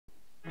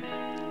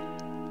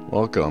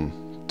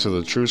Welcome to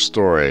the true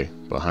story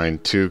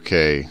behind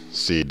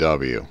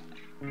 2KCW.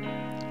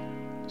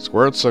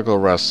 Squared Circle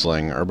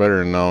Wrestling, or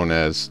better known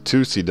as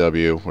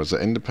 2CW, was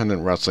an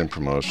independent wrestling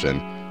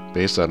promotion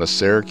based out of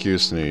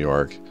Syracuse, New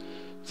York.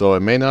 Though it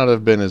may not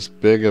have been as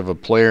big of a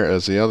player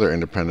as the other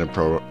independent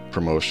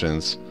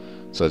promotions,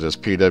 such as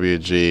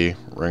PWG,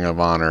 Ring of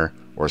Honor,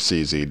 or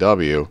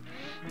CZW,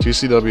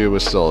 2CW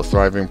was still a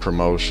thriving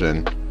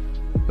promotion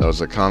that was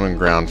a common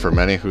ground for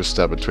many who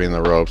stepped between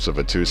the ropes of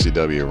a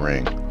 2CW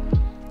ring.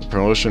 The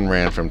promotion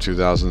ran from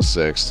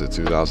 2006 to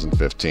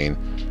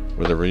 2015,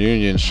 with a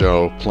reunion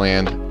show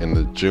planned in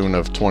the June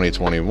of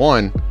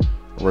 2021,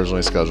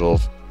 originally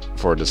scheduled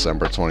for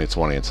December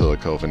 2020 until the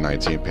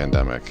COVID-19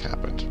 pandemic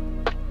happened.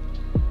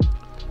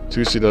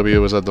 2CW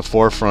was at the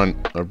forefront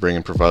of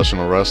bringing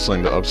professional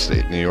wrestling to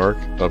upstate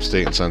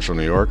and central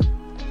New York.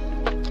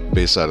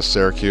 Based out of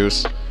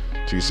Syracuse,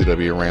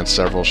 2CW ran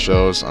several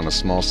shows on a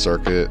small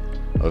circuit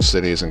of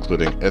cities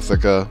including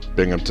Ithaca,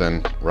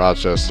 Binghamton,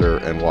 Rochester,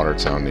 and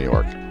Watertown, New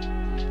York.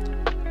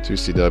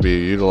 2CW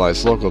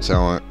utilized local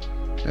talent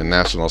and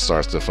national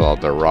stars to fill out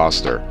their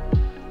roster.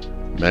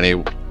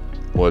 Many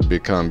would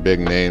become big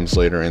names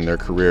later in their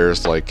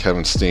careers, like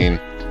Kevin Steen,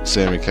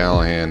 Sami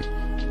Callihan,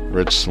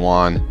 Rich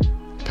Swann,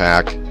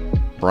 Pac,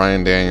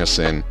 Bryan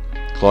Danielson,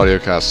 Claudio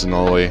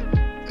Castagnoli,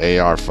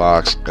 AR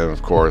Fox, and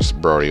of course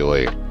Brody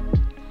Lee.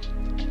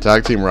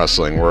 Tag team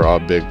wrestling were a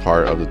big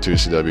part of the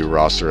 2CW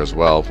roster as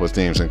well, with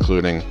names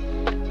including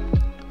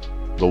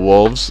the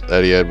Wolves,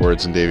 Eddie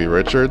Edwards and Davey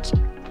Richards,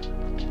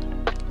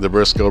 the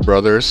Briscoe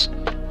brothers,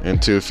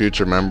 and two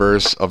future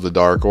members of the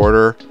Dark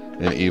Order,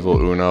 in Evil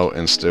Uno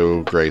and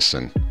Stu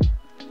Grayson.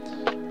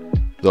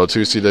 Though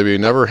 2CW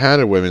never had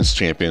a women's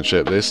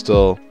championship, they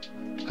still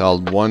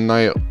held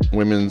one-night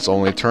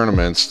women's-only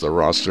tournaments. The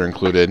roster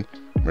included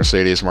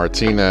Mercedes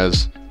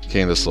Martinez,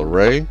 Candice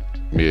LeRae,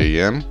 Mia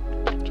Yim,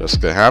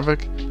 Jessica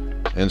Havoc,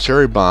 and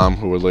Cherry Bomb,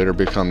 who would later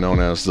become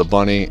known as The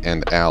Bunny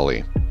and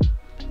Allie.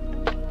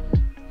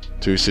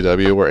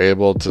 2CW were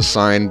able to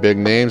sign big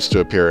names to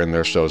appear in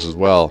their shows as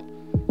well,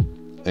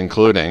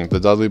 including the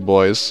Dudley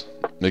Boys,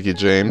 Mickie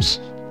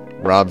James,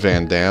 Rob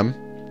Van Dam,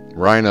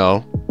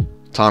 Rhino,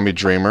 Tommy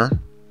Dreamer,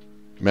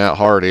 Matt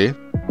Hardy,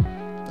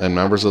 and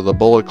members of the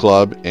Bullet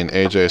Club in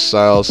AJ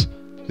Styles,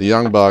 the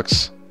Young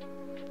Bucks,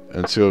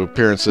 and two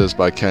appearances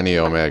by Kenny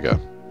Omega.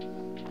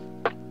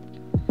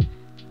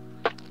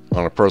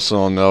 On a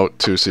personal note,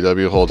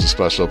 2CW holds a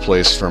special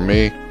place for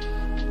me.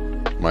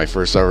 My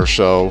first ever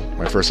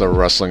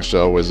wrestling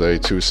show was a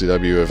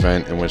 2CW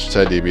event in which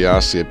Ted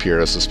DiBiase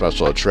appeared as a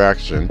special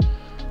attraction.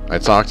 I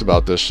talked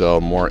about this show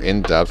more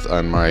in depth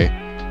on my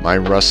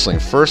Wrestling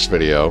First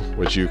video,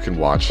 which you can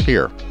watch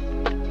here.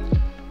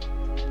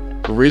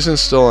 For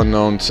reasons still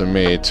unknown to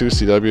me,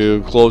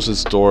 2CW closed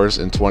its doors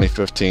in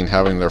 2015,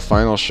 having their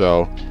final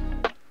show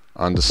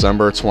on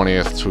December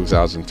 20th,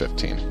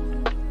 2015.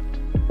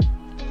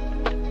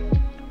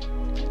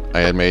 I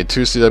had made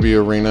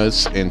 2CW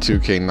arenas in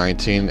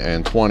 2K19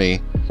 and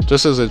 20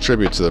 just as a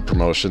tribute to the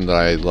promotion that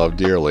I love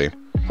dearly.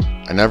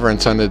 I never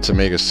intended to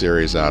make a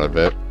series out of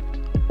it.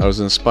 I was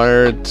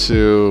inspired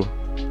to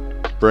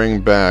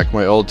bring back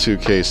my old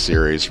 2K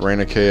series,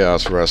 Reign of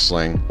Chaos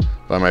Wrestling,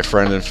 by my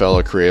friend and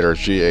fellow creator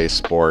GA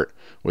Sport,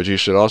 which you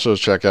should also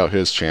check out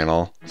his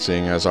channel,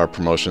 seeing as our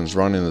promotions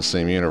run in the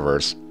same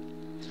universe.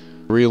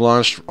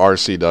 Relaunched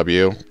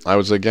RCW, I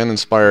was again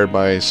inspired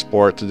by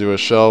Sport to do a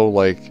show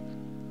like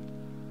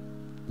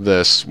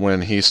this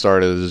when he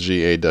started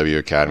the GAW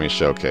Academy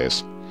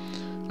Showcase.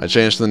 I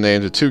changed the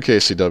name to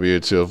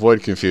 2KCW to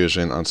avoid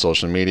confusion on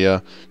social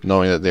media,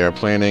 knowing that they are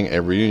planning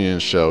a reunion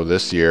show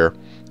this year,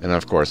 and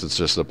of course it's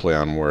just a play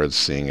on words,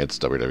 seeing it's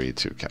WWE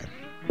 2K.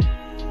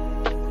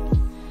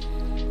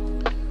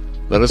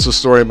 That is the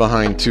story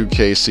behind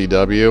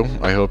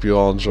 2KCW. I hope you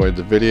all enjoyed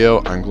the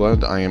video. I'm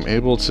glad I am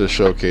able to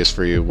showcase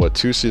for you what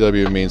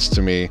 2CW means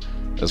to me,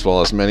 as well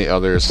as many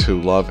others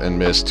who love and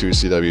miss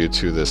 2CW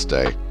to this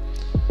day.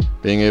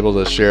 Being able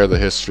to share the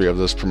history of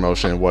this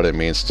promotion and what it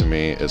means to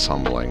me is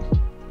humbling.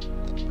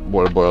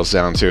 What it boils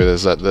down to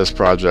is that this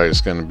project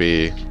is going to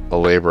be a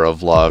labor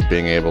of love,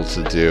 being able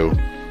to do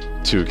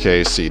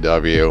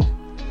 2KCW.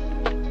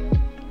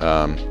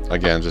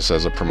 Again, just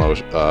as a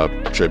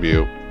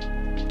tribute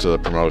to the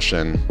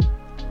promotion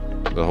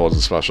that holds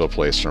a special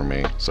place for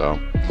me. So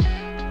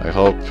I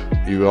hope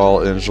you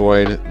all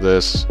enjoyed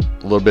this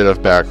little bit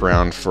of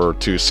background for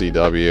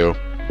 2CW,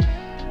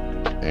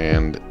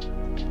 and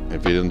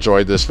if you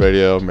enjoyed this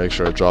video, make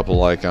sure to drop a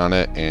like on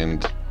it,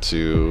 and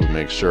to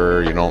make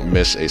sure you don't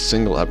miss a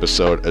single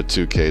episode of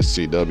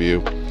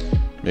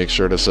 2KCW, make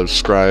sure to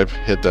subscribe,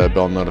 hit that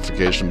bell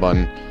notification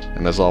button,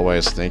 and as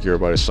always, thank you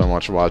everybody so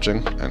much for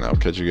watching, and I'll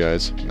catch you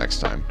guys next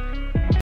time.